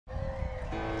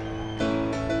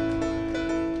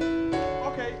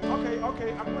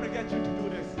I'm gonna get you to do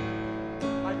this.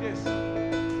 Like this.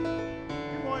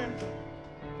 Keep going.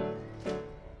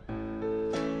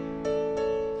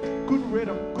 Good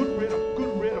rhythm, good rhythm,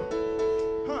 good rhythm.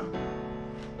 Huh.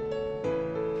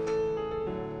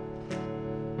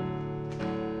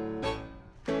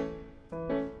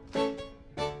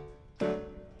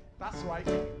 That's right.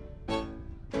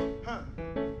 Huh.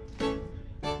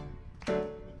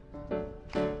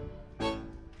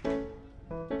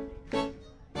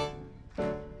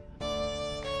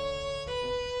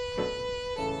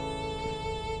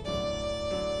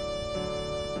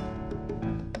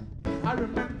 I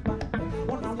remember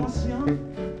when I was young,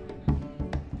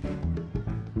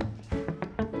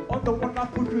 all the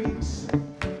wonderful dreams.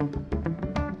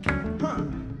 Huh.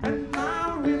 And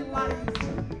now I realize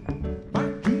my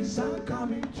dreams are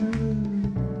coming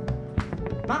true.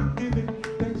 I'm giving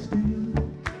thanks to you.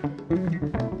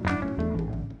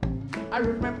 I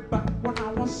remember when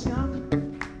I was young,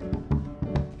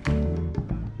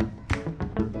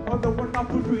 all the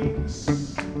wonderful dreams.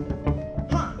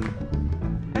 Huh.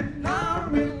 And now I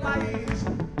realize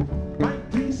my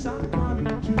dreams are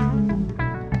coming true.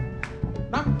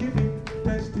 I'm giving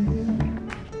thanks to you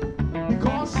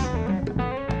because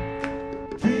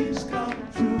dreams come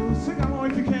true. Sing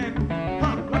along if you can.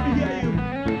 Huh, let me hear you.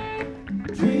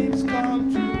 Dreams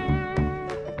come true.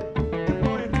 Keep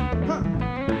going. Huh.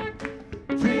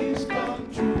 Dreams come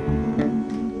true.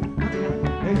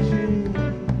 Hey,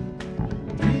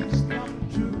 dreams come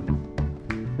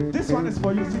true. This one is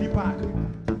for you, City Park.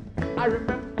 I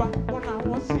remember when I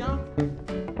was young,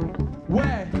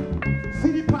 where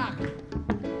City Park,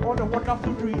 all the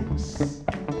wonderful dreams.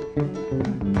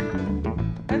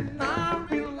 And now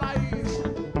I realize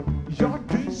your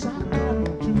dreams are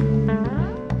coming true.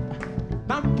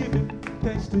 I'm giving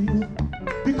thanks to you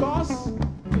because,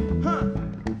 huh,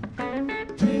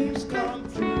 dreams come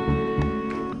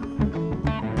true.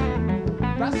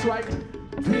 That's right,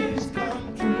 dreams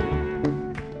come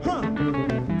true. Huh.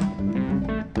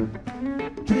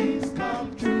 Dreams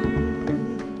come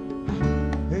true.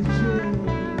 Hey,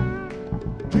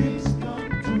 dreams come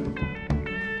true.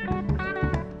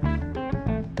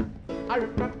 I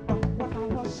remember when I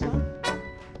was young,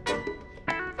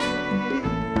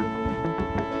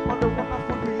 all the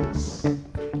wonderful dreams.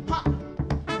 Ha!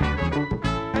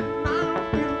 And now I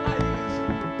realize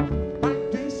my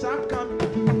dreams are coming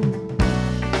true.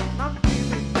 I'm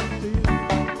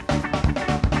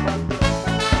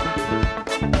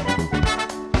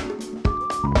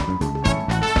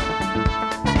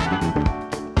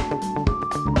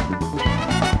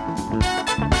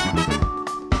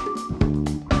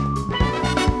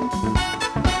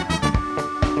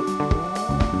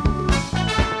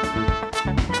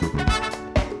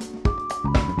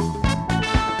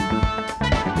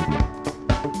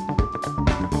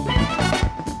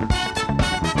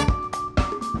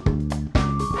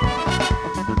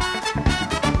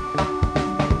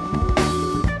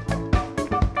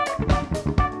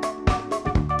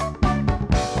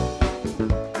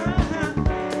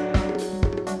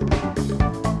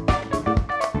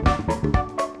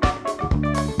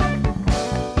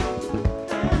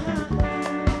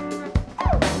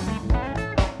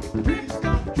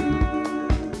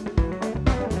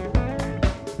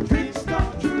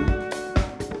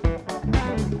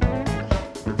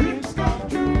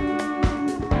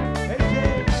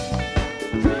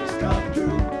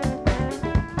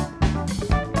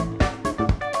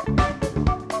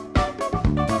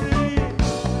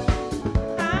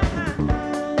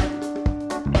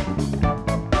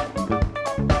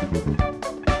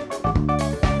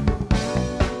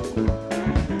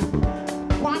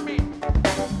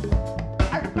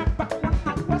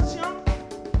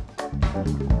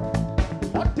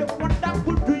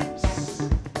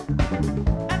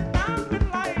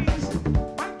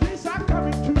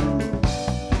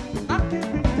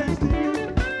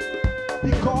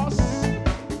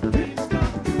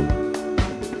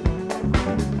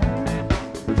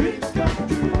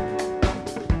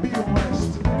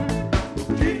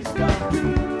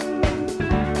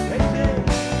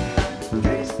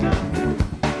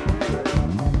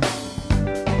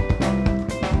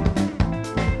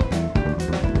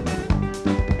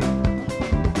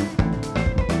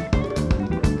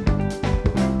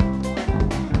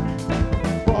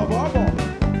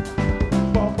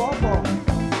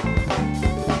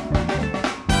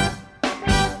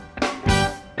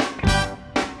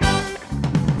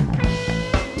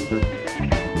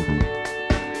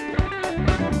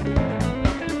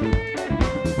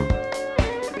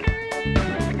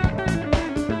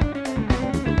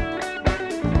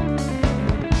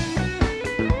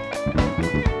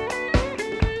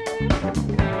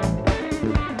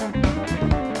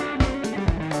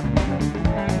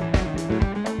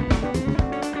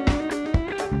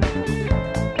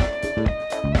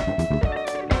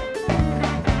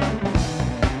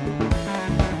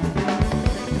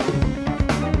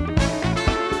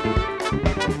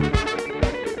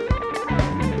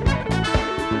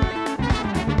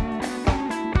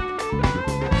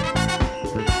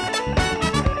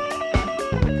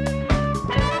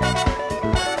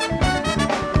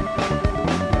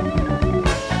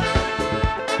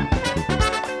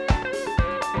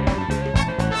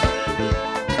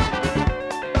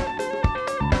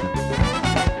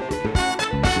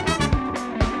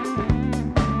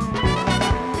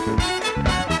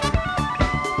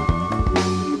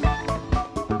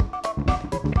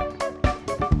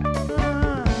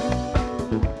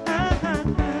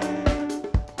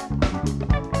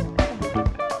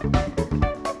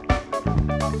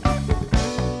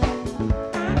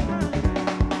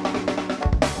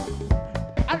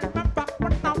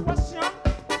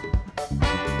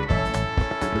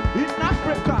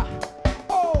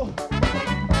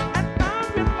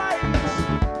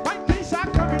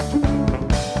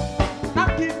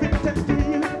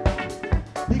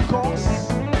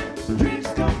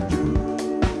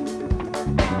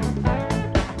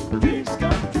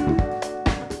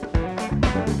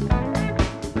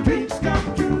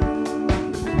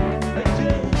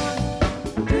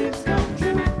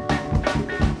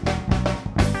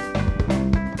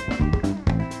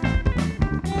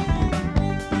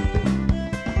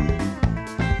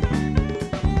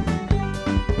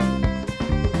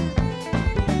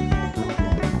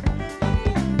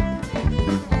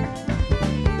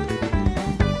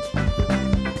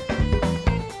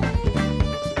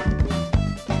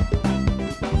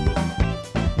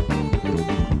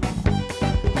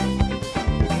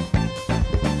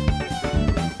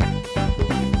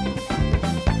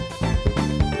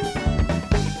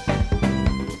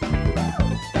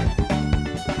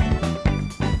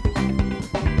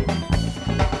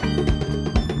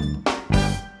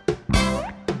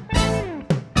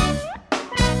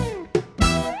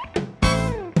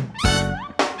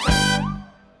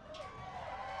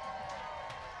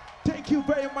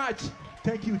very much.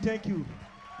 Thank you, thank you.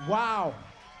 Wow.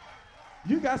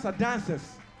 You guys are dancers.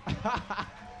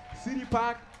 City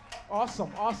Park,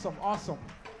 awesome, awesome, awesome.